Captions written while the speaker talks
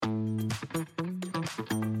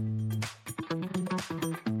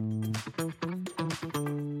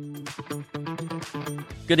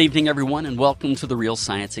Good evening, everyone, and welcome to the Real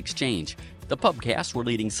Science Exchange, the pubcast where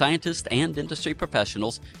leading scientists and industry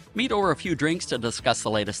professionals meet over a few drinks to discuss the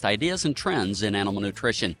latest ideas and trends in animal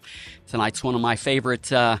nutrition. Tonight's one of my favorite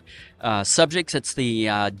subjects. It's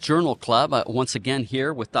the Journal Club, once again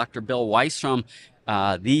here with Dr. Bill Weiss from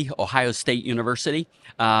The Ohio State University.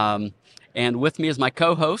 And with me as my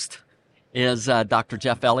co-host is Dr.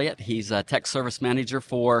 Jeff Elliott. He's a tech service manager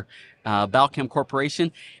for Balchem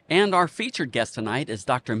Corporation. And our featured guest tonight is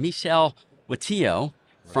Dr. Michel Ouatio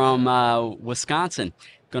from Wisconsin.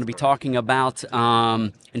 Going to be talking about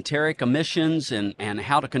enteric emissions and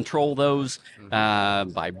how to control those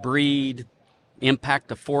by breed,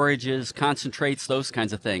 impact of forages, concentrates, those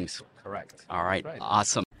kinds of things. Correct. All right,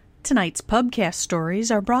 awesome. Tonight's pubcast stories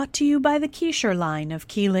are brought to you by the Keysure line of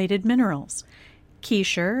chelated minerals.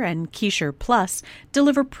 Keysure and Keysure Plus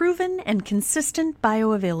deliver proven and consistent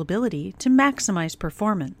bioavailability to maximize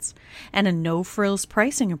performance, and a no-frills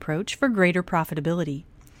pricing approach for greater profitability.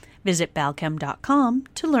 Visit balchem.com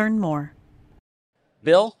to learn more.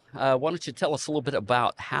 Bill, why don't you tell us a little bit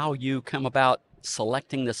about how you come about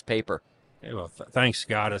selecting this paper? Hey, well, thanks,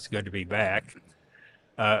 Scott. It's good to be back.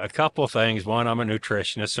 A couple of things. One, I'm a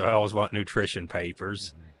nutritionist, so I always want nutrition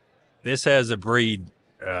papers. This has a breed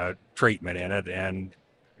treatment in it, and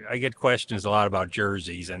I get questions a lot about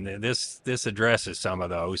jerseys, and this addresses some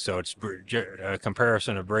of those. So it's a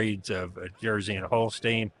comparison of breeds of a Jersey and a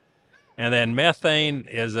Holstein. And then methane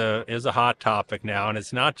is a hot topic now, and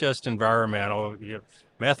it's not just environmental.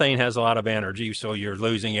 Methane has a lot of energy, so you're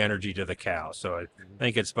losing energy to the cow. So I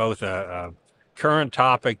think it's both a current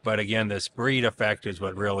topic, but again, this breed effect is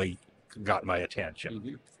what really got my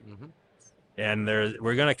attention. Mm-hmm. And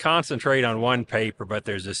we're going to concentrate on one paper, but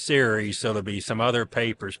there's a series, so there'll be some other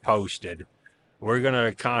papers posted. We're going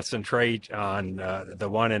to concentrate on the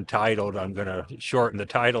one entitled, I'm going to shorten the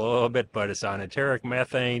title a little bit, but it's on enteric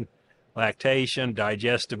methane, lactation,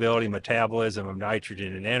 digestibility, metabolism of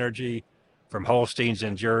nitrogen and energy from Holsteins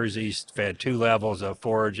and Jerseys fed 2 levels of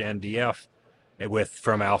forage NDF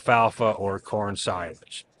from alfalfa or corn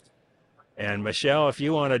silage. And Michelle, if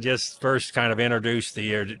you want to just first kind of introduce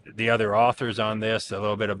the other authors on this, a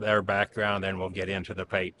little bit of their background, then we'll get into the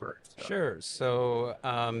paper. Sure. So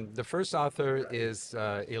the first author is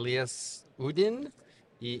Elias Udin.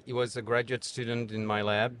 He was a graduate student in my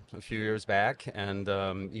lab a few years back,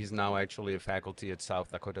 and he's now actually a faculty at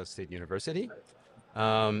South Dakota State University.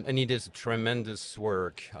 And he does tremendous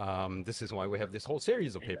work. This is why we have this whole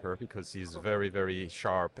series of paper, because he's very, very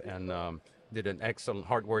sharp and did an excellent,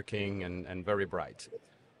 hardworking, and very bright.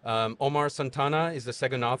 Omar Santana is the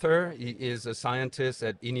second author. He is a scientist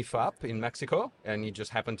at INIFAP in Mexico, and he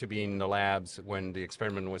just happened to be in the labs when the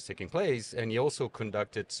experiment was taking place. And he also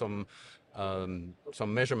conducted some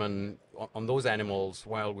measurement on those animals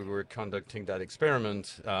while we were conducting that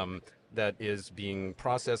experiment. That is being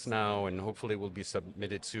processed now and hopefully will be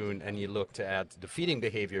submitted soon. And he looked at the feeding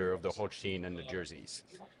behavior of the Holstein and the Jerseys.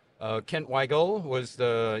 Kent Weigel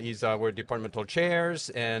he's our departmental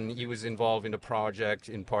chairs, and he was involved in the project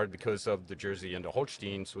in part because of the Jersey and the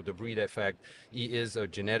Holstein, so the breed effect. He is a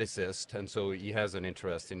geneticist, and so he has an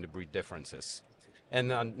interest in the breed differences.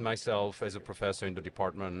 And myself, as a professor in the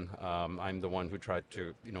department, I'm the one who tried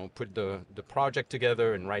to, put the project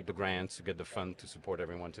together and write the grants to get the fund to support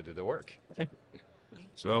everyone to do the work.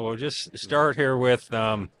 So we'll just start here with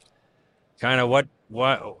kind of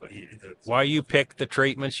why you picked the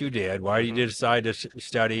treatments you did. Why did you decide to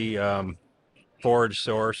study forage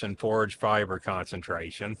source and forage fiber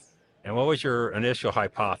concentration? And what was your initial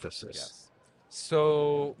hypothesis? Yes.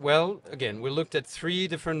 So, well, again, we looked at 3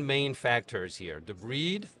 different main factors here: the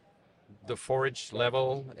breed, the forage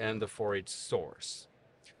level, and the forage source.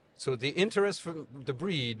 So the interest for the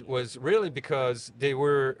breed was really because they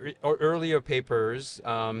were earlier papers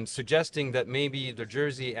suggesting that maybe the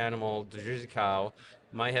Jersey animal, the Jersey cow,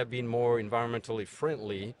 might have been more environmentally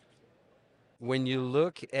friendly. When you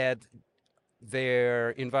look at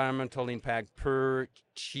their environmental impact per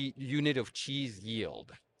unit of cheese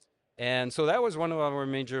yield. And so that was one of our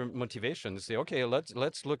major motivations. Say, okay,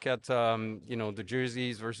 let's look at the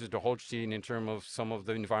Jerseys versus the Holstein in terms of some of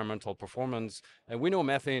the environmental performance. And we know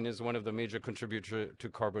methane is one of the major contributors to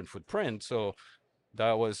carbon footprint. So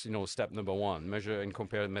that was step number 1: measure and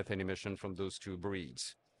compare methane emission from those 2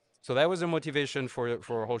 breeds. So that was a motivation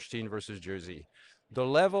for Holstein versus Jersey. The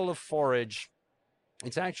level of forage.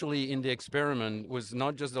 It's actually in the experiment was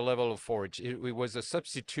not just the level of forage. It was a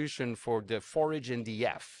substitution for the forage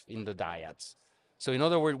NDF in the diets. So in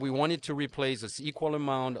other words, we wanted to replace this equal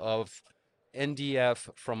amount of NDF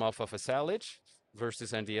from alfalfa silage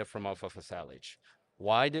versus NDF from alfalfa silage.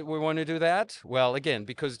 Why did we want to do that? Well, again,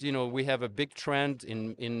 because we have a big trend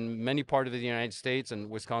in many parts of the United States, and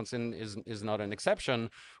Wisconsin is not an exception,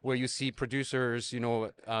 where you see producers,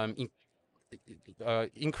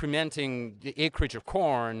 incrementing the acreage of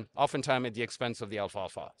corn, oftentimes at the expense of the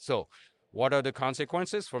alfalfa. So what are the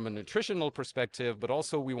consequences from a nutritional perspective, but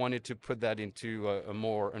also we wanted to put that into a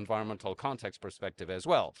more environmental context perspective as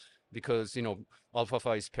well, because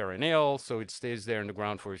alfalfa is perennial, so it stays there in the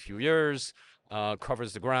ground for a few years,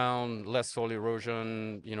 covers the ground, less soil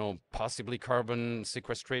erosion, possibly carbon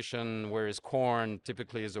sequestration, whereas corn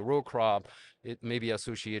typically is a row crop. It may be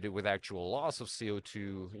associated with actual loss of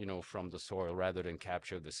CO2, from the soil rather than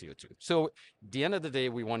capture the CO2. So at the end of the day,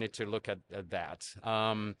 we wanted to look at that.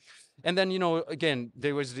 And then, again,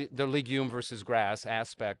 there was the legume versus grass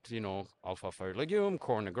aspect, alfalfa a legume,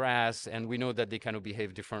 corn a grass, and we know that they kind of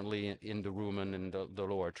behave differently in the rumen and the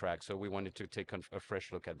lower tract. So we wanted to take a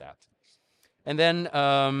fresh look at that. And then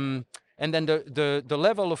the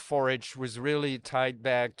level of forage was really tied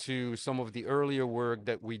back to some of the earlier work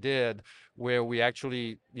that we did, where we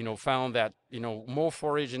actually, found that, more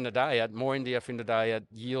forage in the diet, more NDF in the diet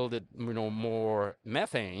yielded, more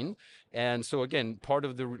methane. And so again, part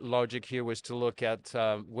of the logic here was to look at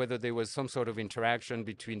whether there was some sort of interaction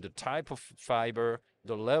between the type of fiber,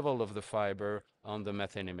 the level of the fiber on the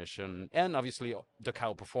methane emission, and obviously the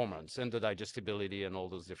cow performance and the digestibility and all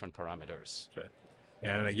those different parameters. Okay.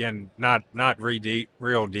 And again, not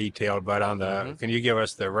real detailed, but on the, can you give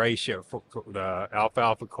us the ratio, for the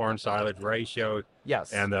alfalfa corn silage ratio?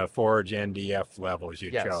 Yes. And the forage NDF levels you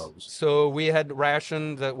chose? So we had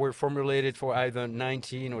rations that were formulated for either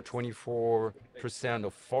 19 or 24%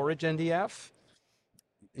 of forage NDF,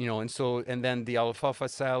 and then the alfalfa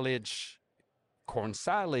silage, corn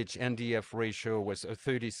silage NDF ratio was a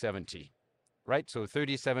 30-70, right? So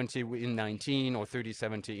 30-70 in 19 or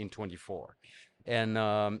 30-70 in 24.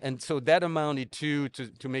 And so that amounted to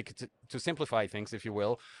make it, to simplify things, if you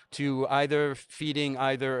will, to either feeding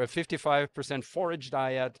either a 55% forage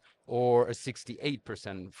diet or a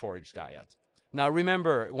 68% forage diet. Now,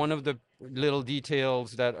 remember, one of the little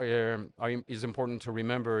details that is important to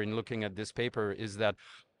remember in looking at this paper is that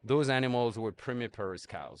those animals were primiparous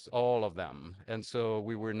cows, all of them. And so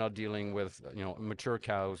we were not dealing with, mature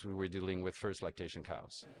cows. We were dealing with first lactation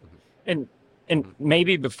cows. And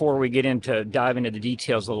maybe before we get into dive into the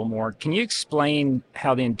details a little more, can you explain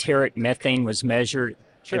how the enteric methane was measured?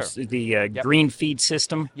 Sure. It's the green feed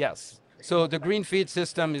system? Yes. So the green feed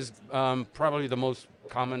system is probably the most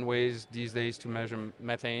common ways these days to measure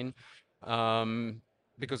methane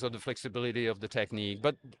because of the flexibility of the technique.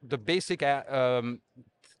 But the basic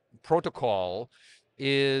protocol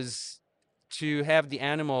is to have the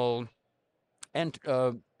animal and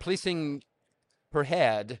placing her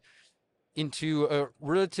head into a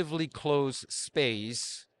relatively close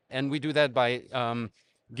space, and we do that by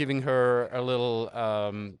giving her a little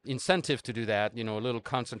incentive to do that, a little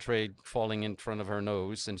concentrate falling in front of her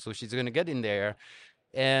nose, and so she's going to get in there,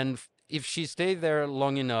 and if she stays there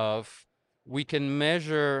long enough, we can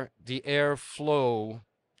measure the air flow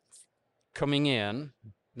coming in,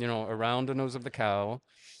 around the nose of the cow,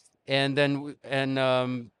 and then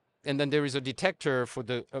there is a detector for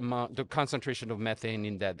the concentration of methane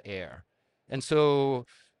in that air. And so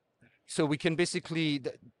we can basically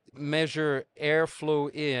measure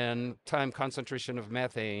airflow in, time concentration of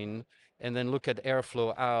methane, and then look at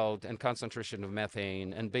airflow out and concentration of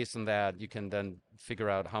methane. And based on that, you can then figure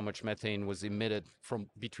out how much methane was emitted from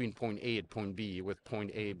between point A and point B, with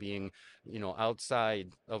point A being,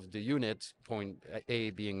 outside of the unit, point A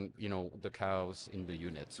being, the cows in the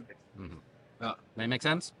unit. May it make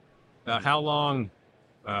sense? How long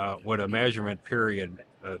would a measurement period,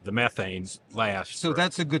 the methane, last? So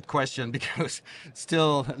that's a good question, because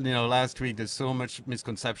still, last week there's so much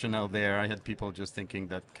misconception out there. I had people just thinking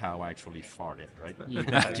that cow actually farted, right?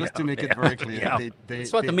 Just to make it very clear.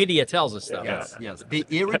 That's what the media tells us, though. Yes. They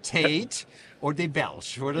irritate or they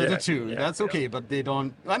belch. What are the two? That's okay, but they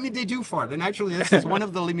don't. I mean, they do fart. And actually, this is one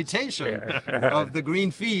of the limitations of the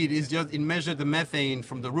green feed, is just it measures the methane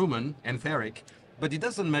from the rumen, enteric, but it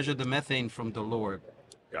doesn't measure the methane from the lower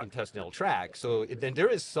intestinal tract. So then there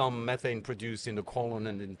is some methane produced in the colon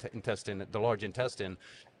and intestine, the large intestine.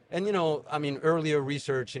 And, earlier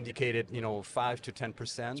research indicated, 5 to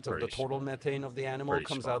 10% of the total methane of the animal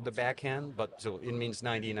comes out the back end. But so it means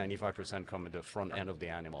 95% come at the front end of the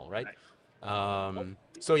animal, right?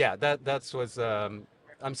 So yeah, that was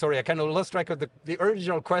I'm sorry, I kind of lost track of the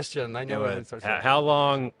original question. I know. How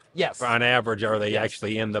long, Yes. on average, are they Yes.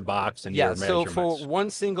 actually in the box and Yeah. your So measurements? for one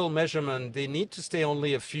single measurement, they need to stay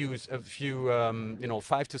only a few,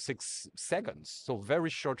 5 to 6 seconds. So very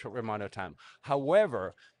short amount of time.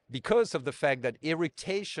 However, because of the fact that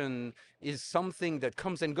irritation is something that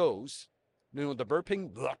comes and goes, the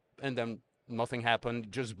burping, blah, and then nothing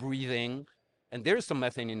happened, just breathing. And there's some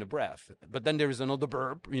methane in the breath, but then there is another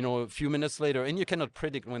burp, a few minutes later, and you cannot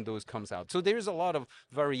predict when those comes out. So there's a lot of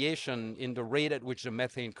variation in the rate at which the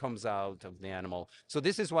methane comes out of the animal. So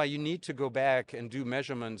this is why you need to go back and do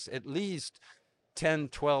measurements at least 10,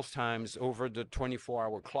 12 times over the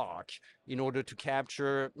 24-hour clock in order to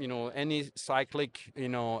capture, any cyclic,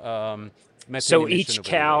 methane So emission each over the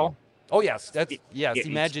cow. day. Oh yes, Yeah,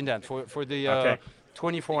 imagine that for the Okay.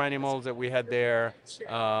 24 animals that we had there.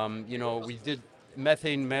 We did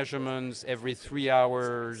methane measurements every 3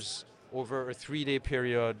 hours over a 3-day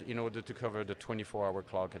period in order to cover the 24-hour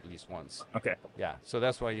clock at least once. Okay. Yeah, so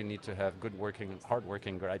that's why you need to have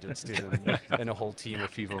hardworking graduate students and a whole team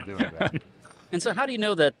of people doing that. And so how do you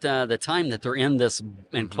know that the time that they're in this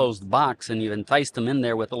enclosed box and you enticed them in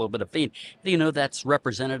there with a little bit of feed, do you know that's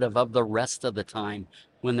representative of the rest of the time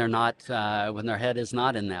when they're not, when their head is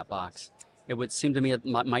not in that box? It would seem to me it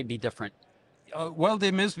might be different. Well,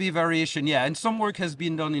 there must be variation, yeah. And some work has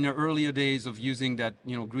been done in the earlier days of using that,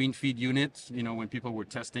 green feed unit, when people were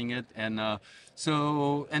testing it. And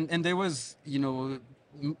and there was,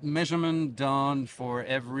 measurement done for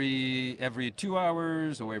every 2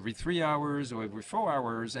 hours or every 3 hours or every 4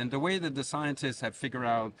 hours. And the way that the scientists have figured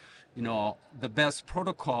out, the best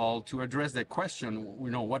protocol to address that question,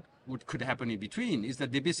 what could happen in between, is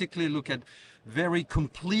that they basically look at very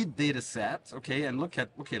complete data set, and look at,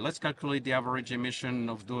 let's calculate the average emission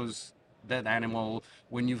of that animal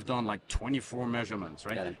when you've done like 24 measurements,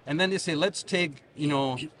 right? And then they say, let's take,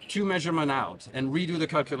 2 measurements out and redo the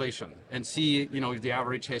calculation and see, if the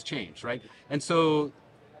average has changed, right? And so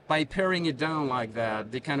by paring it down like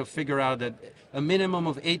that, they kind of figure out that a minimum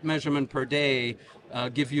of 8 measurements per day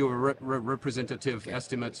give you a representative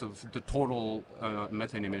estimates of the total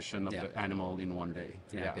methane emission of the animal in one day.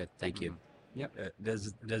 Yeah, good. Thank you. Yep.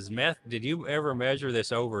 Did you ever measure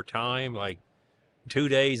this over time, like 2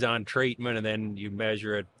 days on treatment and then you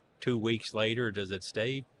measure it 2 weeks later? Does it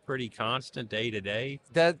stay pretty constant day to day?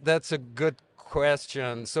 That's a good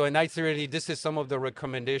question. So in I-380, this is some of the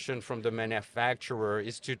recommendation from the manufacturer,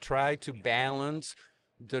 is to try to balance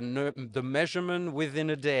the measurement within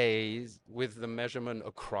a day with the measurement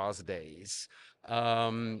across days.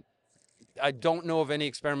 I don't know of any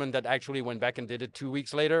experiment that actually went back and did it 2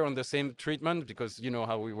 weeks later on the same treatment, because you know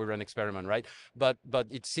how we would run experiment, right? But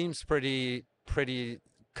it seems pretty, we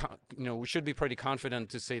should be pretty confident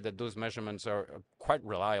to say that those measurements are quite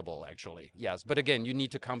reliable, actually. Yes, but again, you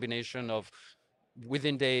need a combination of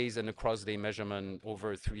within days and across day measurement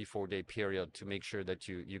over a 3-4 day period to make sure that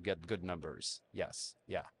you get good numbers. Yes,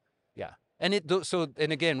 yeah. And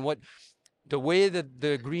and again, the way that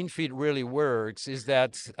the green feed really works is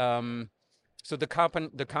that so the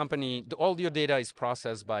company, all your data is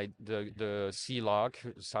processed by the CLOC,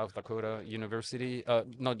 South Dakota University,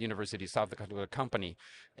 South Dakota company,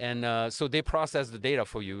 and so they process the data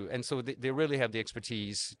for you, and so they really have the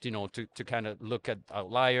expertise, to kind of look at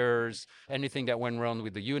outliers, anything that went wrong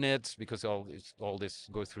with the units, because all this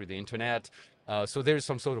goes through the internet. So there's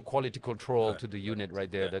some sort of quality control to the unit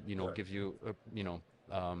right there that give you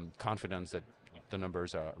confidence that the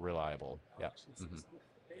numbers are reliable. Yeah. Mm-hmm.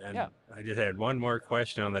 And I just had one more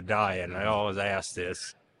question on the diet, and I always ask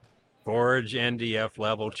this. Forage NDF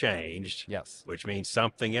level changed. Yes. Which means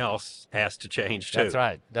something else has to change too. That's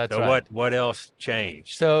right. So what else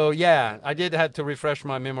changed? So yeah, I did have to refresh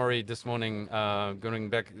my memory this morning, going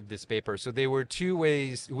back this paper. So there were 2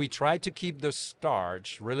 ways. We tried to keep the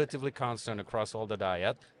starch relatively constant across all the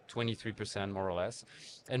diet, 23% more or less.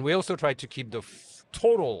 And we also tried to keep the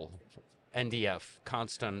total NDF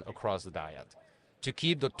constant across the diet. To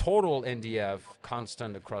keep the total NDF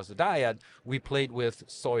constant across the diet, we played with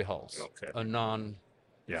soy hulls, a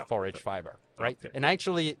non-forage fiber, right? Okay. And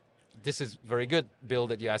actually, this is very good, Bill,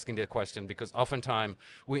 that you're asking that question, because oftentimes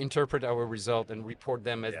we interpret our result and report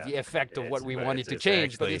them as the effect of what we wanted to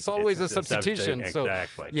change, but it's always a substitution. So,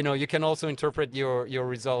 you can also interpret your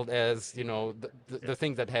result as, the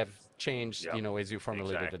things that have changed, as you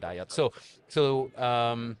formulated the diet. So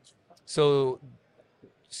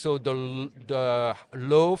the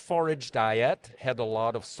low forage diet had a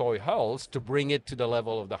lot of soy hulls to bring it to the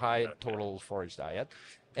level of the high total forage diet.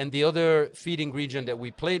 And the other feed ingredient that we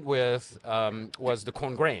played with was the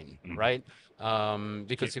corn grain, right?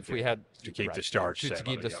 Because if we had to keep right, the starch to similar,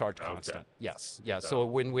 keep the yeah. starch Okay. constant, yes, yeah. So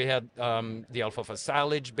when we had the alfalfa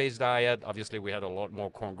silage based diet, obviously we had a lot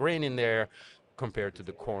more corn grain in there compared to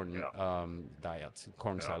the corn diet,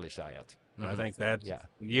 corn silage diet. I think that Yeah.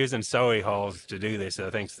 using soy hulls to do this, I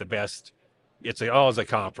think is the best. It's always a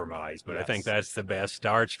compromise, but I think Yes. that's the best.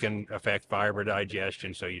 Starch can affect fiber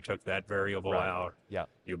digestion, so you took that variable Right. out. Yeah.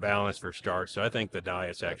 You balance for starch, so I think the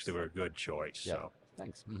diets actually were a good choice. Yeah. So,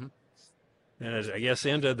 Thanks. and as I guess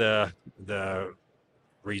into the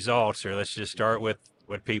results here, let's just start with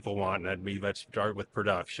what people want, and that'd be let's start with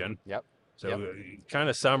production. Yep. So Yep. kind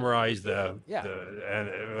of summarize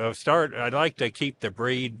Yeah. start. I'd like to keep the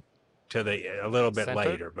breed to a little bit Center?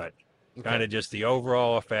 later, but Okay. kind of just the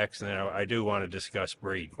overall effects, and then I do want to discuss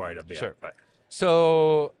breed quite a bit. Sure. But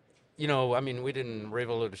So, I mean, we didn't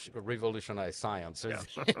revolutionize science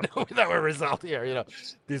with our result here.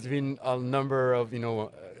 There's been a number of,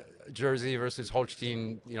 Jersey versus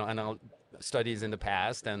Holstein, studies in the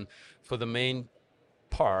past. And for the main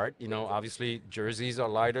part, obviously Jerseys are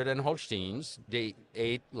lighter than Holsteins. They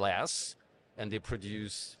ate less and they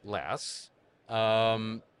produce less.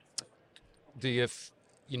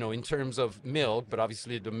 In terms of milk, but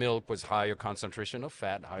obviously the milk was higher concentration of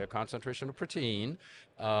fat, higher concentration of protein,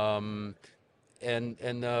 and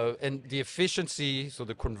the efficiency, so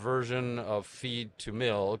the conversion of feed to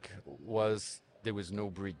milk there was no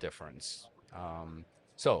breed difference.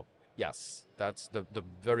 So yes, that's the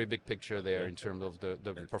very big picture there in terms of the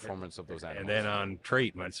performance of those animals. and then on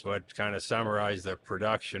treatments, what kind of summarize the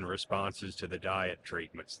production responses to the diet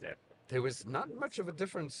treatments then? There was not much of a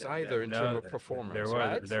difference either in terms of performance, There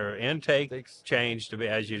right? was their intake Takes- changed to be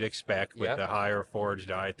as you'd expect with Yep. the higher forage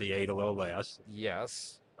diet. They ate a little less,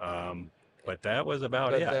 Yes. but that was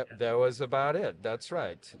about But it. that was about it. That's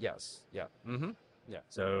right. Yes. Yeah.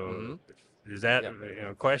 So is that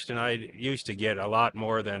question I used to get a lot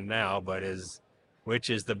more than now, but which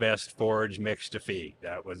is the best forage mix to feed?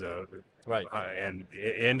 That was Right. and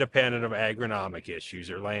independent of agronomic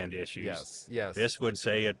issues or land issues. Yes. Yes. This would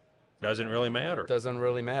say it doesn't really matter. Doesn't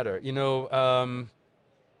really matter.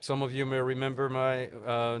 Some of you may remember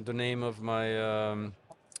the name of my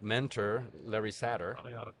mentor, Larry Satter.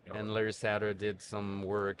 And Larry Satter did some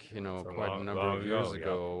work, quite a number of years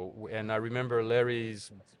ago. And I remember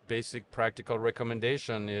Larry's basic practical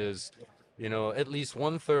recommendation is, at least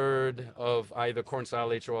 1/3 of either corn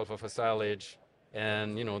silage or alfalfa silage,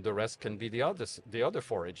 and the rest can be the other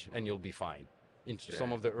forage, and you'll be fine.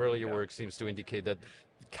 Some of the earlier work seems to indicate that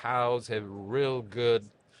cows have real good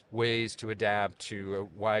ways to adapt to a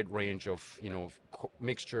wide range of,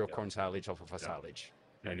 mixture of corn silage, alfalfa silage.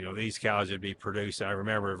 And these cows would be produced. I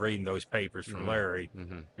remember reading those papers from Larry.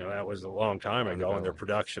 That was a long time ago, and their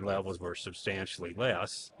production levels were substantially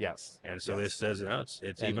less. Yes. And so yes. this says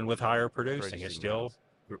it's And even with higher producing, it's still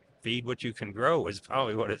feed what you can grow is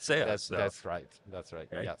probably what it says. That's right. That's right.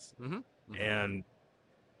 Okay. Yes. And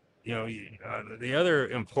the other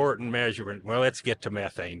important measurement. Well, let's get to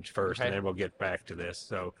methane first, Okay. and then we'll get back to this.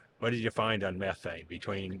 So, what did you find on methane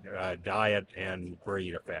between diet and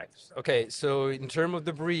breed effects? Okay, so in terms of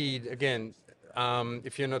the breed, again,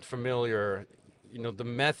 if you're not familiar, the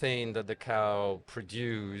methane that the cow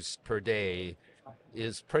produced per day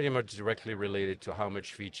is pretty much directly related to how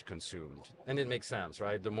much feed she consumed. And it makes sense,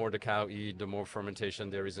 right? The more the cow eat, the more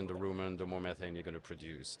fermentation there is in the rumen, the more methane you're going to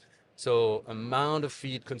produce. So amount of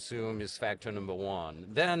feed consumed is factor number one.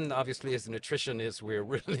 Then obviously as nutritionists, we're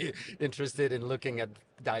really interested in looking at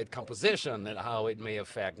diet composition and how it may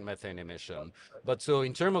affect methane emission. But so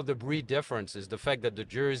in terms of the breed differences, the fact that the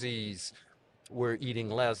Jerseys were eating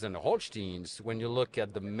less than the Holsteins, when you look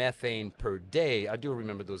at the methane per day, I do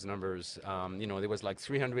remember those numbers. There was like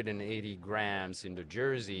 380 grams in the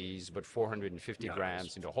Jerseys, but 450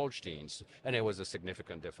 grams in the Holsteins, and it was a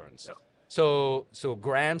significant difference. Yeah. So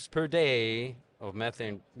grams per day of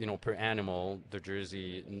methane, per animal, the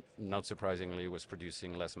Jersey, not surprisingly, was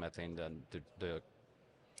producing less methane than the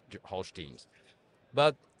Holsteins.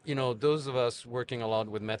 But, those of us working a lot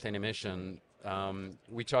with methane emission,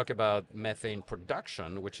 we talk about methane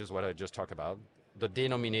production, which is what I just talked about. The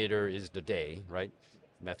denominator is the day, right?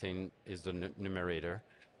 Methane is the numerator.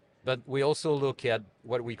 But we also look at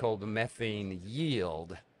what we call the methane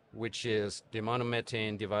yield, which is the amount of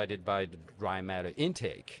methane divided by the dry matter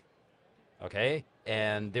intake. Okay?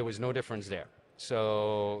 And there was no difference there.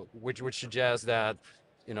 So, which suggests that,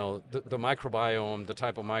 the microbiome, the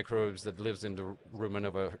type of microbes that lives in the rumen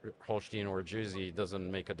of a Holstein or a Jersey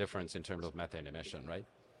doesn't make a difference in terms of methane emission, right?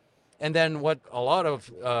 And then what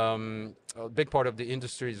a big part of the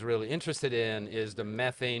industry is really interested in is the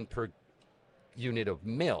methane per unit of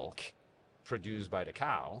milk produced by the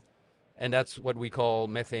cow. and that's what we call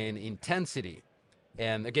methane intensity.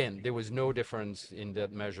 And again, there was no difference in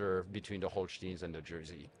that measure between the Holsteins and the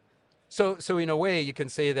Jersey. So in a way, you can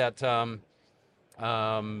say that.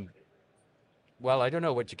 Well, I don't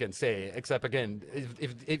know what you can say, except again,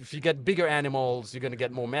 if you get bigger animals, you're going to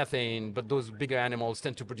get more methane, but those bigger animals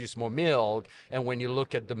tend to produce more milk. And when you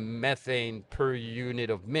look at the methane per unit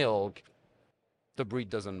of milk, the breed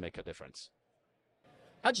doesn't make a difference.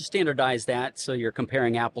 How'd you standardize that so you're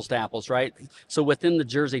comparing apples to apples, right? So within the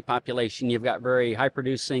Jersey population, you've got very high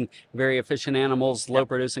producing, very efficient animals, low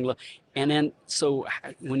producing, and then so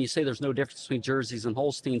when you say there's no difference between Jerseys and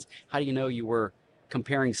Holsteins, how do you know you were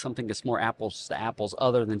comparing something that's more apples to apples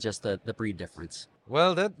other than just the breed difference?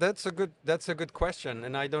 Well, that's a good question,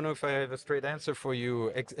 and I don't know if I have a straight answer for you,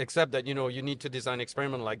 except that you need to design an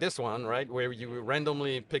experiment like this one, right, where you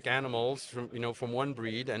randomly pick animals from one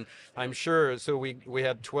breed, and I'm sure. So we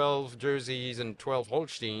had 12 Jerseys and 12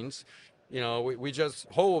 Holsteins. We just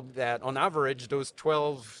hope that on average those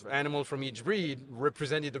 12 animals from each breed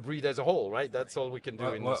represented the breed as a whole, right? That's all we can do.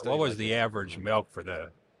 What was the average milk for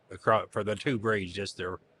the two breeds? Just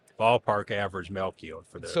their ballpark average milk yield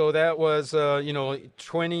for the. So that was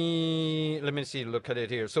 20. Let me see. Look at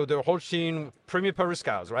it here. So the Holstein Premier Paris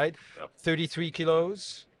cows, right? Yep. 33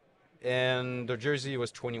 kilos, and the Jersey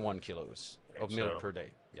was 21 kilos of milk per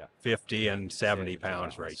day. Yeah. 50 and 70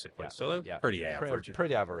 pounds, basically. Yeah. So they're pretty average.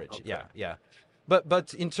 Pretty average. Okay. Yeah.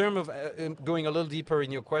 But in terms of going a little deeper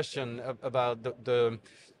in your question about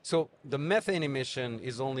so the methane emission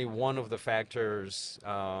is only one of the factors,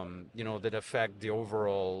 that affect the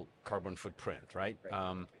overall carbon footprint, right?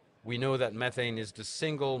 We know that methane is the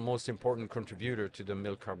single most important contributor to the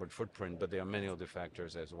milk carbon footprint, but there are many other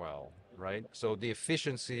factors as well, right? So the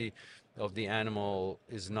efficiency of the animal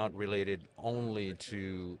is not related only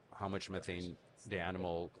to how much methane the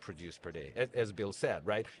animal produced per day. As Bill said,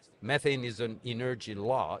 right? Methane is an energy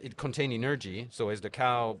law. It contains energy. So as the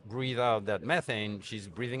cow breathes out that methane, she's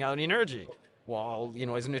breathing out energy. Well,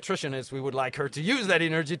 as a nutritionist, we would like her to use that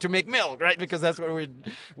energy to make milk, right? Because that's what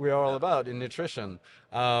we're all about in nutrition.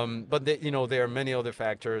 But there are many other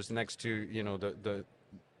factors next to the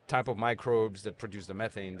type of microbes that produce the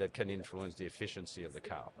methane that can influence the efficiency of the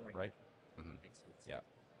cow, right? Mm-hmm. Yeah.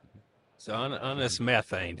 So on this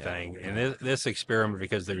methane thing, and this experiment,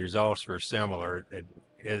 because the results were similar,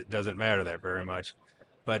 it doesn't matter that very much.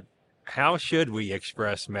 But how should we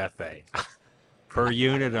express methane? Per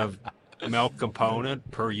unit of milk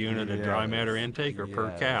component, per unit of dry matter intake, or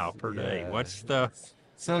per cow per day? What's the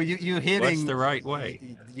you're hitting? What's the right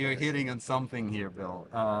way? You're hitting on something here, Bill.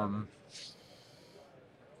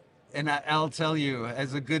 And I'll tell you,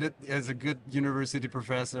 as a good university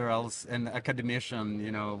professor and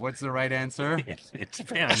academician, what's the right answer? It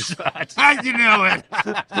depends. You know it.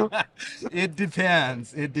 It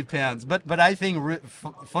depends. But I think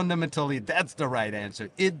fundamentally that's the right answer.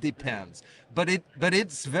 It depends. But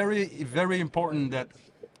it's very, very important that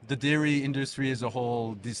the dairy industry as a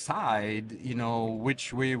whole decide,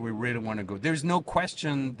 which way we really want to go. There's no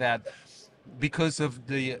question that, because of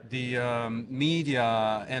the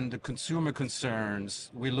media and the consumer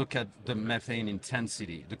concerns, we look at the methane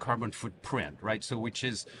intensity, the carbon footprint, right? So which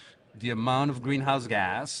is the amount of greenhouse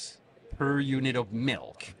gas per unit of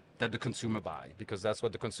milk that the consumer buys, because that's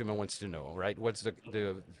what the consumer wants to know, right? What's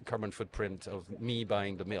the carbon footprint of me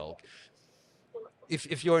buying the milk?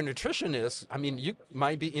 If you're a nutritionist, you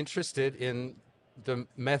might be interested in the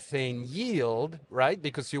methane yield, right?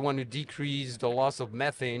 Because you want to decrease the loss of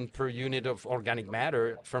methane per unit of organic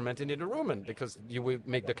matter fermented in the rumen, because you will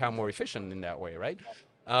make the cow more efficient in that way, right?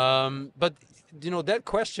 But that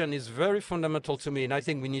question is very fundamental to me, and I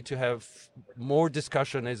think we need to have more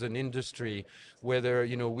discussion as an industry whether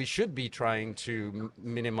we should be trying to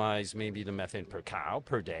minimize maybe the methane per cow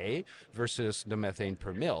per day versus the methane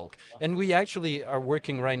per milk. And we actually are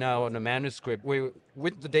working right now on a manuscript where,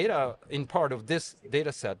 with the data in part of this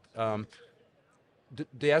data set, the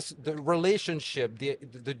relationship,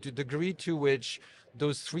 the degree to which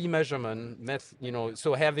those three measurements,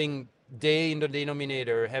 so having day in the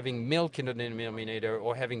denominator, having milk in the denominator,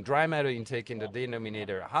 or having dry matter intake in the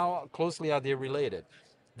denominator, how closely are they related?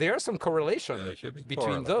 There are some correlation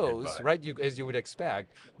between those, right? As you would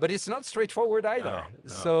expect, but it's not straightforward either.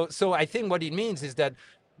 No. So I think what it means is that,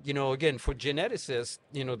 again, for geneticists,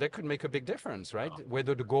 that could make a big difference, right?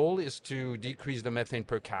 Whether the goal is to decrease the methane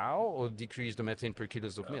per cow or decrease the methane per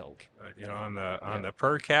kilos of milk. On the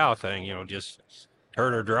per cow thing, just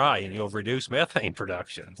herd her dry and you'll reduce methane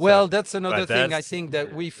production. Well, that's another thing I think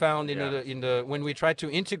that we found in the when we tried to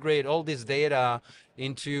integrate all this data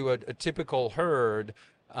into a typical herd,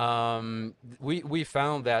 we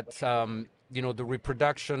found that the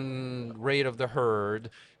reproduction rate of the herd.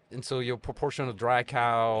 And so your proportion of dry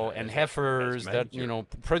cow and heifers that, major.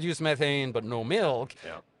 produce methane but no milk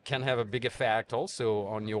Yeah. can have a big effect also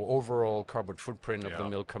on your overall carbon footprint of the Yeah.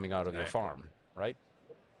 milk coming out of your farm, right?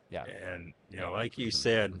 Yeah. And, like you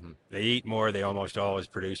said, they eat more, they almost always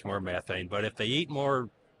produce more methane. But if they eat more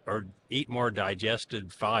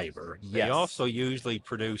digested fiber, they Yes. also usually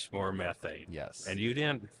produce more methane. Yes. And you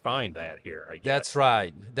didn't find that here, I guess. That's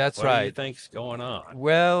right. That's What do you right. think's going on?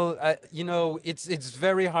 Well, it's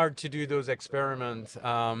very hard to do those experiments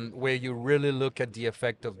where you really look at the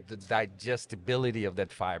effect of the digestibility of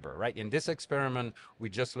that fiber, right? In this experiment, we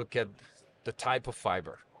just look at the type of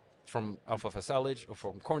fiber from alfalfa silage or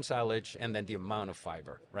from corn silage, and then the amount of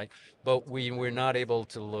fiber, right? But we're not able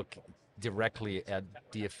to look directly at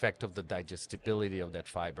the effect of the digestibility of that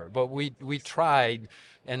fiber. But we tried,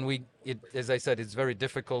 and as I said, it's very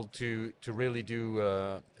difficult to really do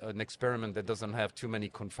an experiment that doesn't have too many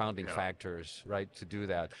confounding factors, right, to do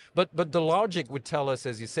that. But the logic would tell us,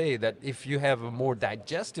 as you say, that if you have a more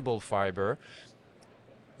digestible fiber,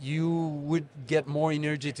 you would get more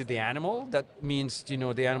energy to the animal. That means,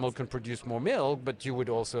 the animal can produce more milk, but you would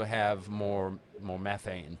also have more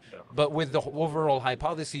methane. But with the overall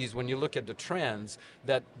hypothesis, when you look at the trends,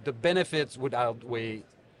 that the benefits would outweigh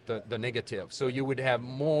the negative. So you would have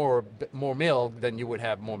more milk than you would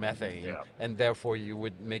have more methane, and therefore you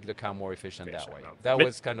would make the cow more efficient that way. That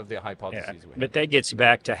was kind of the hypothesis. Yeah. We had. But that gets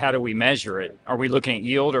back to how do we measure it? Are we looking at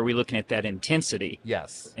yield? Or are we looking at that intensity?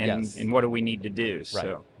 Yes. And yes. and what do we need to do? Right.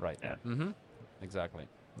 So Right. yeah. Mm-hmm. Exactly.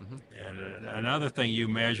 And another thing you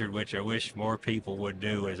measured, which I wish more people would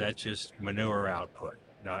do, is that's just manure output.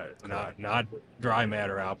 Not dry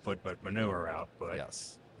matter output, but manure output.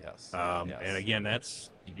 Yes. Yes. And yes. again,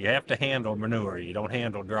 you have to handle manure. You don't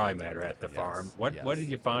handle dry matter at the Yes, farm. What yes. did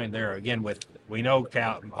you find there? Again, we know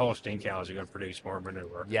Holstein cows are going to produce more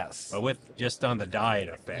manure. Yes. But with just on the diet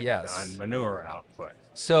effect, Yes. on manure output.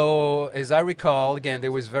 So, as I recall, again,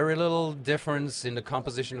 there was very little difference in the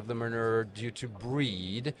composition of the manure due to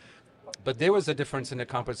breed, but there was a difference in the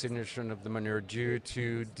composition of the manure due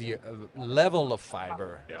to the level of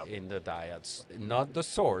fiber in the diets, not the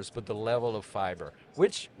source, but the level of fiber,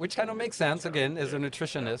 which kind of makes sense again as a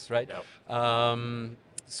nutritionist, right?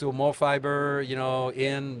 So more fiber,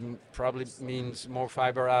 in probably means more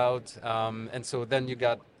fiber out, and so then you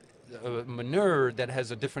got manure that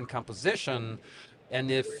has a different composition. And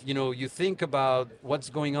if you think about what's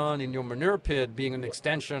going on in your manure pit being an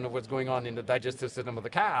extension of what's going on in the digestive system of the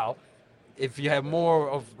cow, if you have more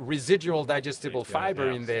of residual digestible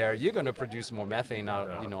fiber in there, you're going to produce more methane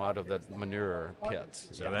out of that manure pit.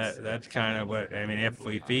 So that's kind of what I mean. If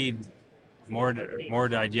we feed more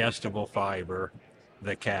digestible fiber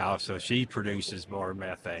the cow, so she produces more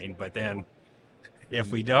methane, but then if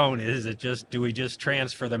we don't, do we just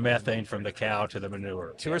transfer the methane from the cow to the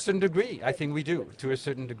manure? To a certain degree, I think we do. To a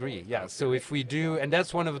certain degree, yeah. So if we do, and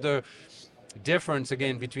that's one of the difference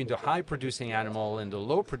again between the high producing animal and the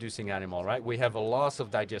low producing animal, right? We have a loss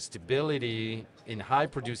of digestibility in high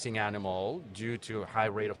producing animal due to high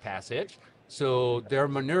rate of passage. So their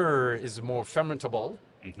manure is more fermentable.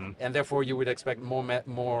 And therefore, you would expect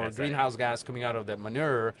more greenhouse gas coming out of that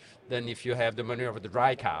manure than if you have the manure of the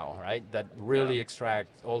dry cow, right? That really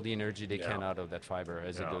extract all the energy they can out of that fiber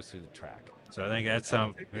as it goes through the track. So I think that's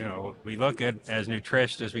something, we look at as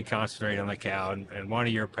nutritionists, we concentrate on the cow. And one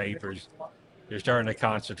of your papers, you're starting to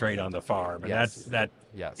concentrate on the farm. And that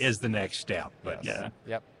is the next step. But Yep.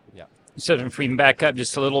 Yep. So if we can back up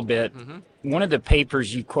just a little bit, one of the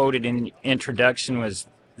papers you quoted in the introduction was,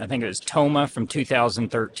 I think it was Toma from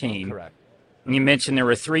 2013. Correct. And you mentioned there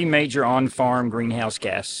were 3 major on-farm greenhouse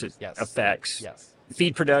gas effects. Yes.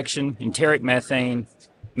 Feed production, enteric methane,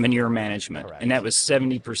 manure management. Correct. And that was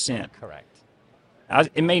 70%. Correct.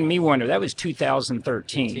 It made me wonder, that was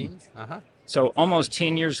 2013. So almost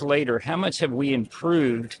 10 years later, how much have we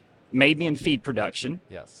improved, maybe in feed production,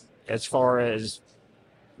 Yes. as far as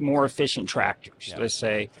more efficient tractors, let's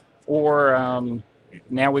say, or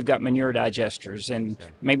now we've got manure digesters, and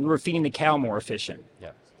maybe we're feeding the cow more efficient.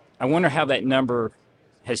 Yeah. I wonder how that number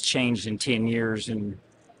has changed in 10 years. And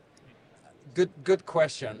Good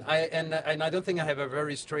question. I don't think I have a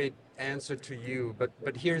very straight answer to you,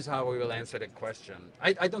 but here's how we will answer that question.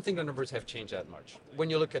 I don't think the numbers have changed that much when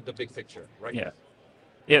you look at the big picture, right? yeah,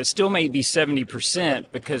 it still may be 70%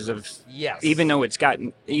 because of even though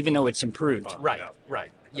it's improved.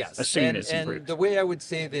 Right. Yes. Assuming it's and improved. the way I would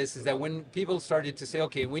say this is that when people started to say,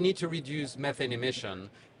 okay, we need to reduce methane emission,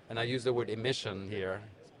 and I use the word emission here,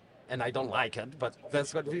 and I don't like it, but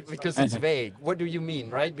that's because it's vague. What do you mean,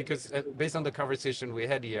 right? Because based on the conversation we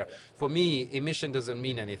had here, for me, emission doesn't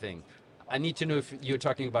mean anything. I need to know if you're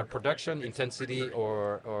talking about production, intensity,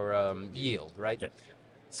 or yield, right? Yeah.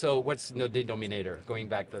 So what's the denominator? Going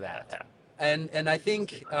back to that, and I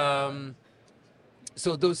think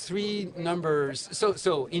so. Those three numbers.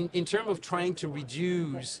 So in terms of trying to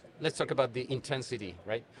reduce, let's talk about the intensity,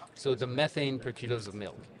 right? So the methane per kilos of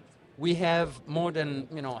milk. We have more than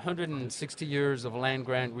 160 years of land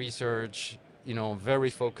grant research, very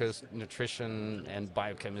focused nutrition and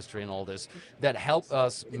biochemistry and all this that help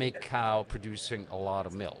us make cow producing a lot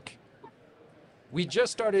of milk. We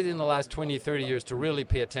just started in the last 20, 30 years to really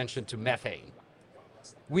pay attention to methane.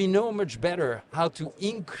 We know much better how to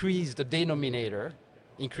increase the denominator,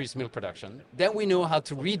 increase milk production. Then we know how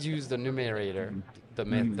to reduce the numerator, the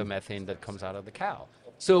methane that comes out of the cow.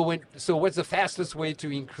 So what's the fastest way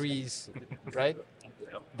to increase, right?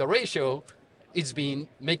 The ratio is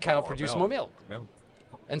make cow produce more milk.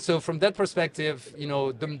 And so from that perspective,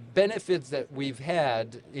 the benefits that we've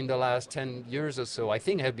had in the last 10 years or so, I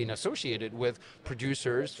think have been associated with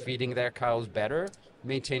producers feeding their cows better,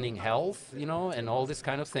 maintaining health, and all these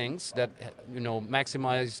kind of things that,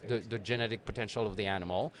 maximize the genetic potential of the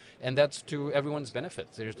animal. And that's to everyone's benefit.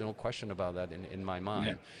 There's no question about that in my mind.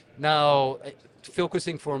 Yeah. Now,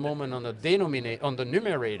 focusing for a moment on the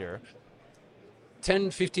numerator,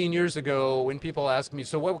 10, 15 years ago, when people asked me,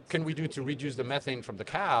 so what can we do to reduce the methane from the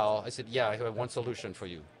cow? I said, yeah, I have one solution for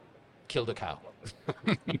you. Kill the cow.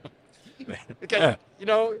 Okay,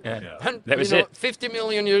 That was it. 50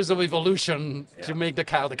 million years of evolution to make the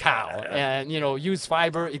cow the cow. And, use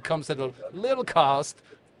fiber. It comes at a little cost,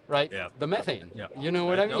 right? Yeah. The methane. Yeah. You know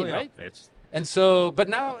what I mean, right? And so, but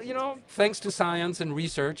now, thanks to science and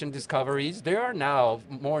research and discoveries, there are now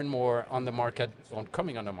more and more on the market,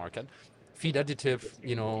 coming on the market, feed additive,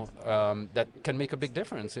 that can make a big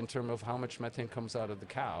difference in terms of how much methane comes out of the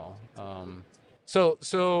cow.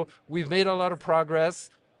 So we've made a lot of progress,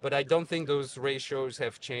 but I don't think those ratios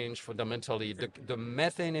have changed fundamentally. The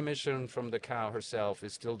methane emission from the cow herself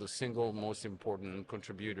is still the single most important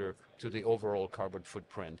contributor to the overall carbon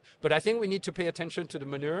footprint. But I think we need to pay attention to the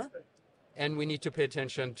manure, and we need to pay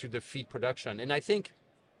attention to the feed production. And I think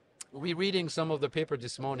rereading some of the paper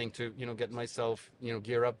this morning to get myself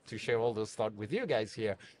gear up to share all those thoughts with you guys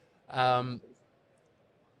here,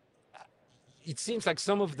 it seems like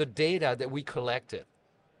some of the data that we collected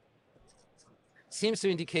seems to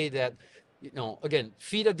indicate that, again,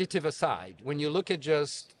 feed additive aside, when you look at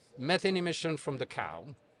just methane emission from the cow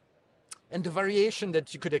and the variation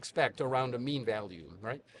that you could expect around a mean value,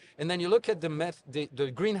 right? And then you look at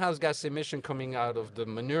the greenhouse gas emission coming out of the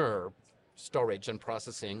manure storage and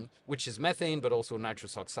processing, which is methane, but also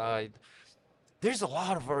nitrous oxide. There's a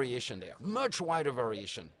lot of variation there, much wider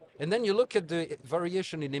variation. And then you look at the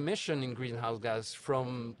variation in emission in greenhouse gas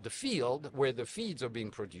from the field where the feeds are being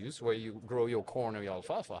produced, where you grow your corn or your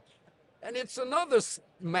alfalfa. And it's another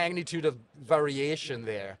magnitude of variation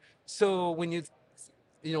there. So when you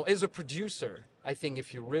as a producer, I think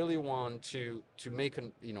if you really want to make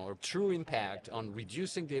a true impact on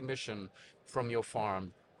reducing the emission from your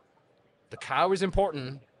farm, the cow is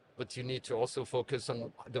important, but you need to also focus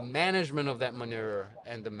on the management of that manure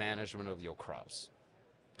and the management of your crops.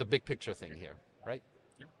 The big picture thing here, right?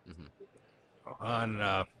 Mm-hmm.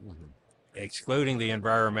 On excluding the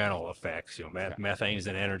environmental effects, methane is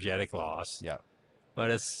an energetic loss. Yeah. But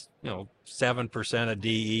it's 7% of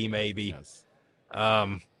DE maybe. Yes.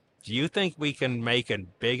 Do you think we can make a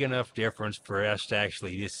big enough difference for us to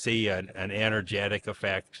actually see an energetic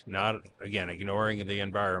effect? Not, again, ignoring the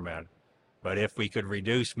environment. But if we could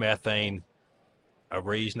reduce methane a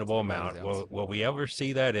reasonable amount, will we ever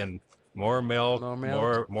see that in more milk,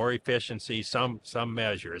 more efficiency, some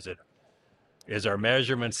measure? Is our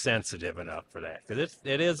measurement sensitive enough for that?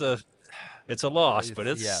 Because it's a loss, but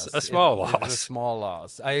it's a small loss. It's a small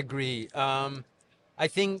loss. I agree. I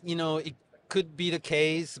think it could be the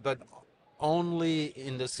case, but only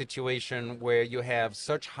in the situation where you have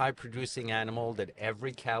such high producing animal that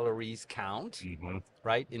every calories count,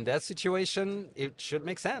 right? In that situation, it should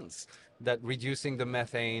make sense that reducing the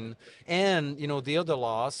methane and, the other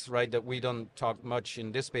loss, right, that we don't talk much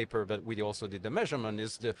in this paper, but we also did the measurement,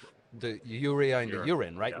 is the urea in the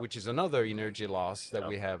urine, right? Which is another energy loss that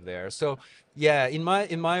we have there. So yeah, in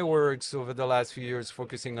my works over the last few years,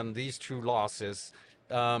 focusing on these two losses,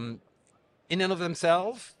 in and of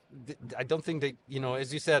themselves, I don't think they,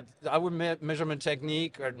 as you said, our measurement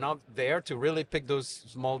technique are not there to really pick those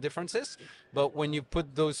small differences. But when you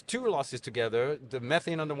put those two losses together, the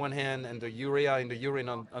methane on the one hand and the urea in the urine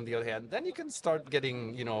on the other hand, then you can start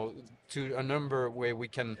getting, to a number where we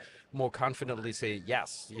can more confidently say,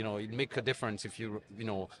 yes, it make a difference if you,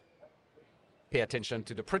 pay attention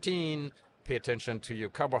to the protein, pay attention to your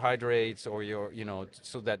carbohydrates or your,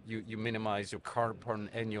 so that you minimize your carbon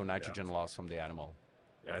and your nitrogen loss from the animal.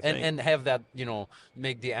 I think, And have that,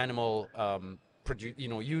 make the animal produce,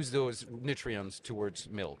 use those nutrients towards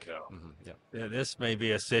milk. yeah, this may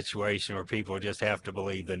be a situation where people just have to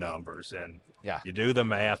believe the numbers. And Yeah. you do the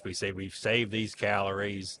math. We say we've saved these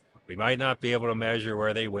calories. We might not be able to measure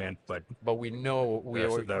where they went, but we know we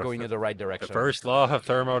are going in the right the direction. first law of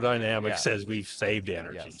thermodynamics Yeah. says we've saved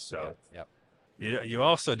energy. Yes. So yeah. you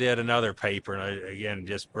also did another paper, and again,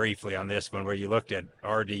 just briefly on this one, where you looked at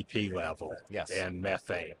RDP level Yes. and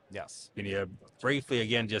methane. Yes. Can you briefly,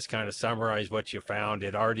 again, just kind of summarize what you found?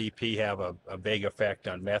 Did RDP have a big effect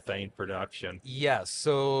on methane production? Yes.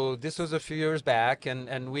 So this was a few years back,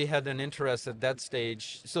 and we had an interest at that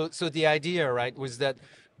stage. So the idea, right, was that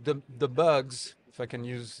the bugs, if I can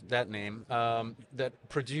use that name, that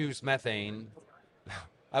produce methane.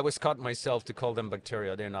 I was caught myself to call them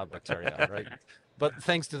bacteria. They're not bacteria, right? But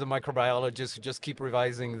thanks to the microbiologists who just keep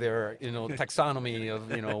revising their, taxonomy of,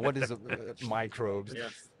 what is microbes.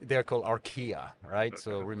 Yes. They're called archaea, right?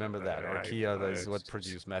 So remember that Right, archaea is right. what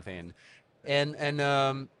produce methane,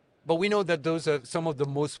 but we know that those are some of the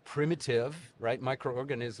most primitive, right,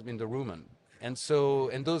 microorganisms in the rumen. And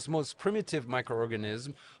those most primitive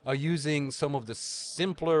microorganisms are using some of the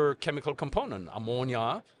simpler chemical component,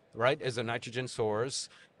 ammonia, right, as a nitrogen source,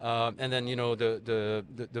 and then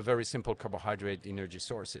the very simple carbohydrate energy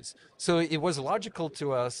sources. So it was logical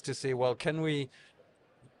to us to say, well, can we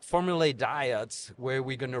formulate diets where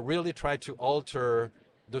we're going to really try to alter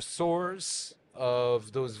the source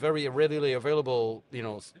of those very readily available,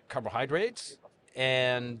 carbohydrates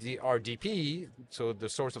and the RDP, so the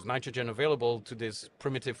source of nitrogen available to this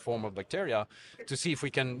primitive form of bacteria, to see if we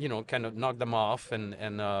can, kind of knock them off and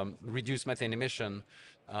reduce methane emission.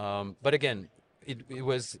 But again, it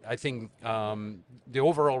was, I think, the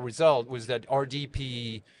overall result was that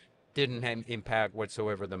RDP didn't have impact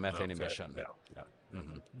whatsoever the methane emission. Yeah.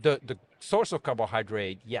 The source of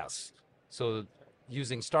carbohydrate, yes. So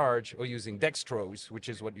using starch or using dextrose, which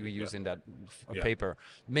is what you use in that paper,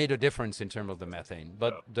 made a difference in terms of the methane.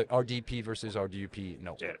 But the RDP versus RDP,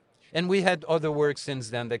 no. Yeah. And we had other work since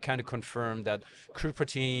then that kind of confirmed that crude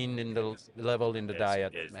protein in the level in the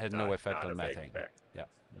diet had no effect on a big methane. effect. Yeah.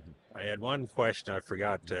 I had one question I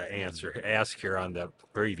forgot to ask here on the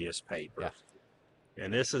previous paper. Yeah.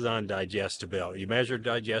 And this is on digestibility. You measured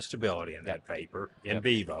digestibility in that paper in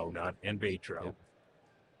vivo, not in vitro. Yep.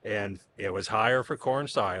 And it was higher for corn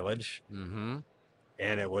silage. Mm-hmm.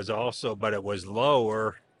 And it was also, but it was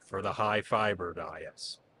lower for the high fiber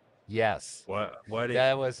diets. Yes. What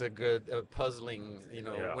That was a good puzzling,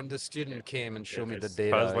 Yeah. when the student came and showed me the It's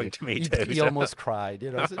data. puzzling to me he, too, he so. almost cried,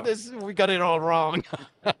 so we got it all wrong.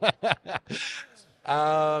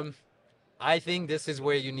 I think this is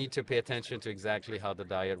where you need to pay attention to exactly how the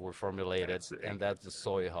diet were formulated, and that's the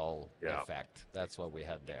soy hull effect. That's what we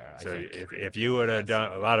had there. So I think. if you would have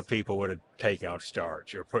done, a lot of people would have taken out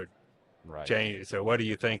starch or Right. change. So what do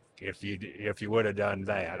you think if you would have done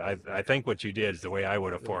that? I think what you did is the way I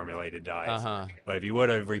would have formulated diets. Uh-huh. But if you would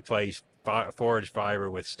have replaced forage fiber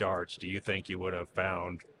with starch, do you think you would have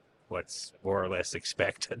found what's more or less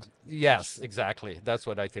expected? Yes, exactly. That's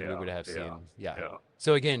what I think we Yeah, would have yeah, seen. Yeah. yeah.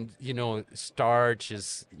 So again, starch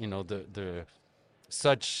is, the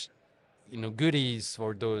such, goodies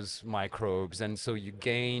for those microbes, and so you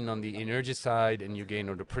gain on the energy side and you gain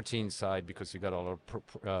on the protein side because you got all of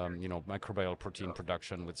microbial protein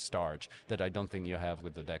production with starch that I don't think you have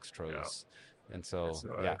with the dextrose. And so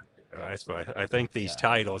That's why I think these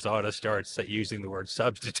titles ought to start using the word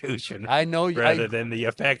substitution I know rather than the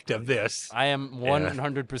effect of this. I am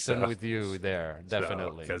 100% So- with you there,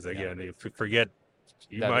 definitely. Because again, if you forget,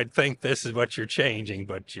 you That- might think this is what you're changing,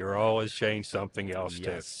 but you're always changing something else too.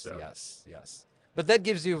 Yes, So, yes. But that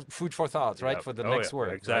gives you food for thought, right, yeah. for the Oh, next yeah,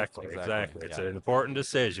 work. Exactly. Right? It's yeah. an important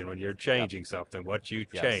decision when you're changing something. What you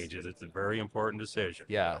Yes. change it's a very important decision.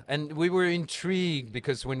 Yeah, and we were intrigued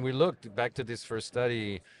because when we looked back to this first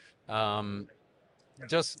study,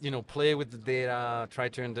 just play with the data, try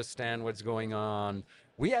to understand what's going on.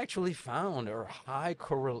 We actually found a high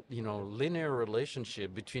linear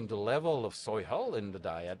relationship between the level of soy hull in the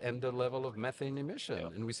diet and the level of methane emission. Yeah.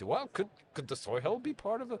 And we said, well, could the soy hull be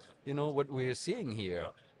part of what we're seeing here?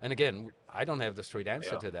 And again, I don't have the straight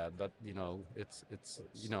answer to that, but it's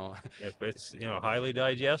If it's highly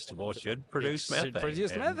digestible, it should produce It should methane.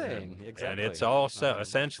 produce And- methane, and exactly. it's all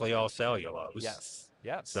essentially all cellulose. Yes.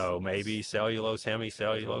 Yes. So maybe cellulose,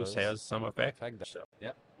 hemicellulose has some effect.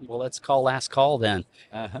 Yeah. Well, let's call last call then.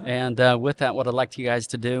 Uh-huh. And with that, what I'd like you guys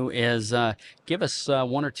to do is give us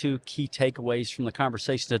one or two key takeaways from the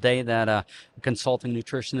conversation today that a consulting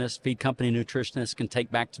nutritionist, feed company nutritionist can take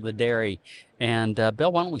back to the dairy. And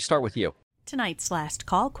Bill, why don't we start with you? Tonight's last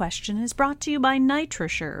call question is brought to you by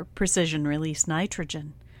NitroShure Precision Release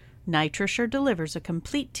Nitrogen. NitroShure delivers a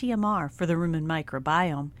complete TMR for the rumen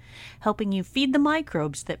microbiome, helping you feed the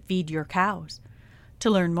microbes that feed your cows. To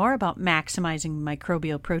learn more about maximizing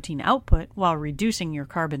microbial protein output while reducing your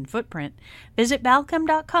carbon footprint, visit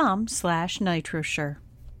balchem.com/NitroShure.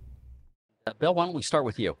 Bill, why don't we start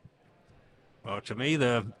with you? Well, to me,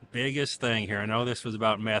 the biggest thing here, I know this was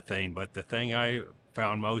about methane, but the thing I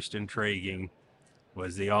found most intriguing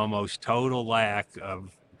was the almost total lack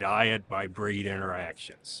of diet by breed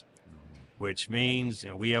interactions, which means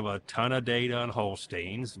we have a ton of data on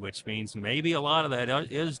Holsteins, which means maybe a lot of that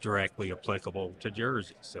is directly applicable to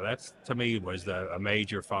Jerseys. So that's, to me, was a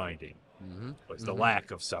major finding, was the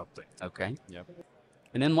lack of something. Okay. Yep.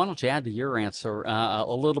 And then why don't you add to your answer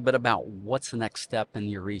a little bit about what's the next step in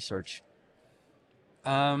your research?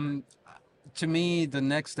 To me, the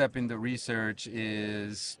next step in the research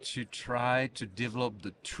is to try to develop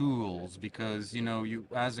the tools, because, you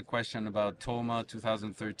asked a question about TOMA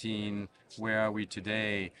 2013, where are we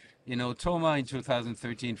today? TOMA in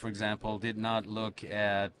 2013, for example, did not look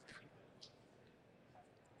at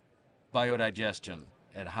biodigestion,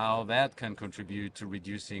 at how that can contribute to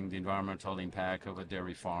reducing the environmental impact of a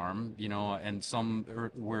dairy farm, and some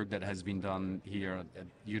work that has been done here at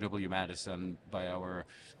UW-Madison by our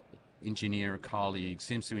engineer colleague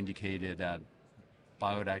seems to indicate that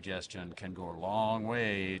biodigestion can go a long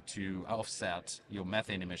way to offset your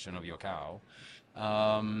methane emission of your cow.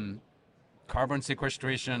 Carbon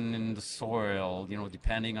sequestration in the soil,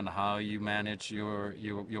 depending on how you manage your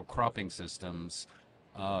cropping systems,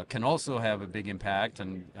 can also have a big impact,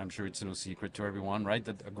 and I'm sure it's no secret to everyone, right,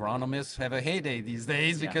 that agronomists have a heyday these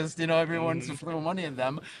days because everyone's throwing money at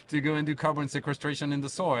them to go and do carbon sequestration in the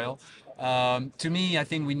soil. To me, I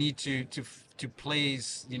think we need to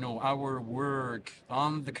place our work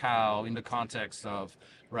on the cow in the context of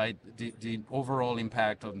the overall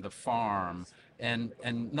impact on the farm, and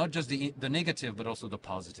not just the negative, but also the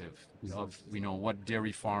positive of what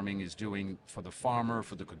dairy farming is doing for the farmer,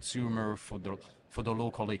 for the consumer, for the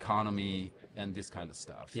local economy, and this kind of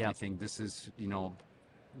stuff. Yeah. I think this is,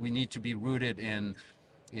 we need to be rooted in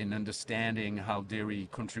understanding how dairy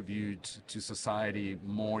contributes to society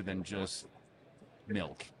more than just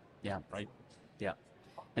milk. Yeah. Right? Yeah.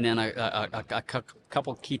 And then a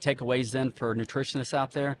couple key takeaways then for nutritionists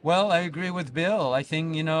out there. Well, I agree with Bill. I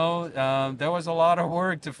think, there was a lot of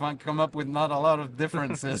work to come up with not a lot of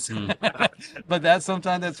differences. But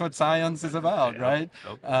sometimes that's what science is about, right?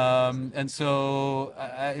 And so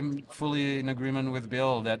I'm fully in agreement with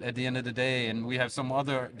Bill that at the end of the day, and we have some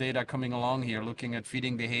other data coming along here looking at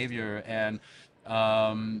feeding behavior, and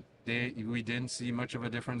we didn't see much of a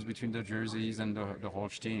difference between the Jerseys and the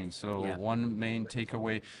Holsteins. So one main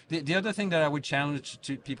takeaway. The other thing that I would challenge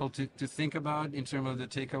people to think about in terms of the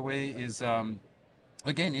takeaway is,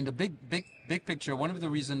 again, in the big picture, one of the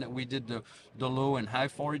reasons that we did the low and high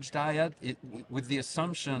forage diet, with the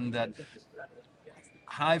assumption that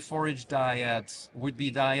high forage diets would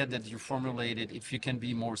be diet that you formulated if you can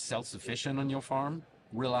be more self-sufficient on your farm,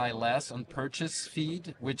 rely less on purchase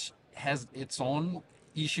feed, which has its own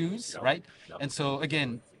issues, right? And so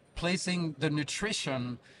again, placing the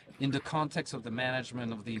nutrition in the context of the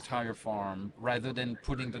management of the entire farm, rather than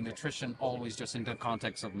putting the nutrition always just in the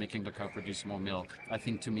context of making the cow produce more milk, I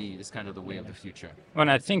think to me is kind of the way of the future.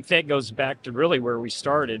 And I think that goes back to really where we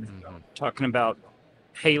started, talking about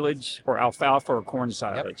haylage or alfalfa or corn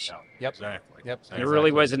silage. Yep. Exactly. Yep. There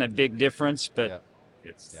really wasn't a big difference, but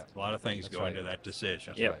It's a lot of things go into that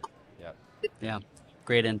decision. Yeah.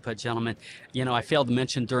 Great input, gentlemen. I failed to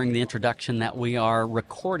mention during the introduction that we are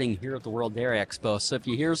recording here at the World Dairy Expo. So if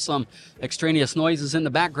you hear some extraneous noises in the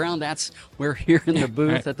background, we're here in the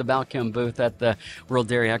booth at the Balchem booth at the World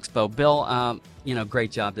Dairy Expo. Bill,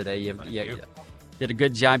 great job today. You did a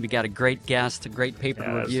good job. You got a great guest, a great paper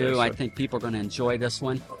to review. I think people are going to enjoy this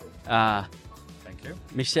one. Thank you.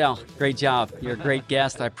 Michelle, great job. You're a great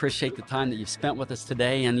guest. I appreciate the time that you've spent with us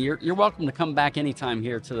today, and you're welcome to come back anytime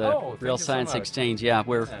here to the Real Science Exchange. Yeah,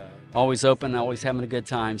 we're always open, always having a good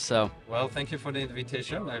time. So, well, thank you for the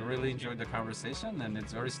invitation. I really enjoyed the conversation, and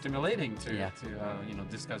it's very stimulating to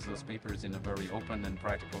discuss those papers in a very open and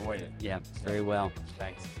practical way. Yeah, very well.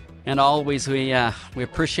 Thanks. And always, we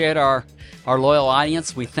appreciate our loyal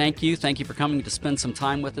audience. We thank you. Thank you for coming to spend some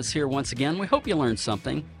time with us here once again. We hope you learned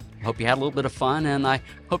something. Hope you had a little bit of fun, and I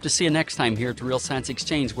hope to see you next time here at the Real Science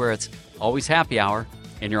Exchange, where it's always happy hour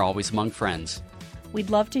and you're always among friends.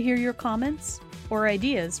 We'd love to hear your comments or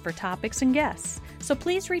ideas for topics and guests, so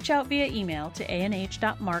please reach out via email to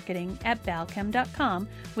anh.marketing@balchem.com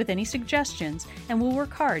with any suggestions, and we'll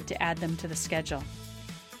work hard to add them to the schedule.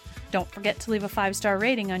 Don't forget to leave a 5-star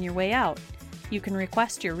rating on your way out. You can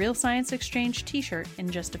request your Real Science Exchange t-shirt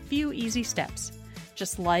in just a few easy steps.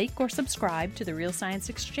 Just like or subscribe to the Real Science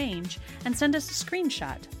Exchange and send us a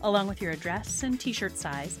screenshot along with your address and t-shirt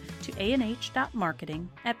size to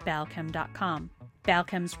anh.marketing@balchem.com.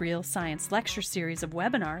 Balchem's Real Science Lecture Series of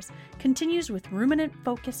webinars continues with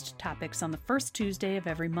ruminant-focused topics on the first Tuesday of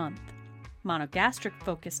every month,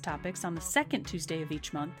 monogastric-focused topics on the second Tuesday of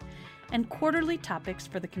each month, and quarterly topics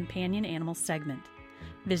for the companion animal segment.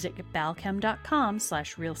 Visit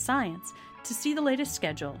balchem.com/realscience to see the latest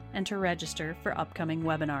schedule and to register for upcoming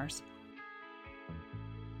webinars.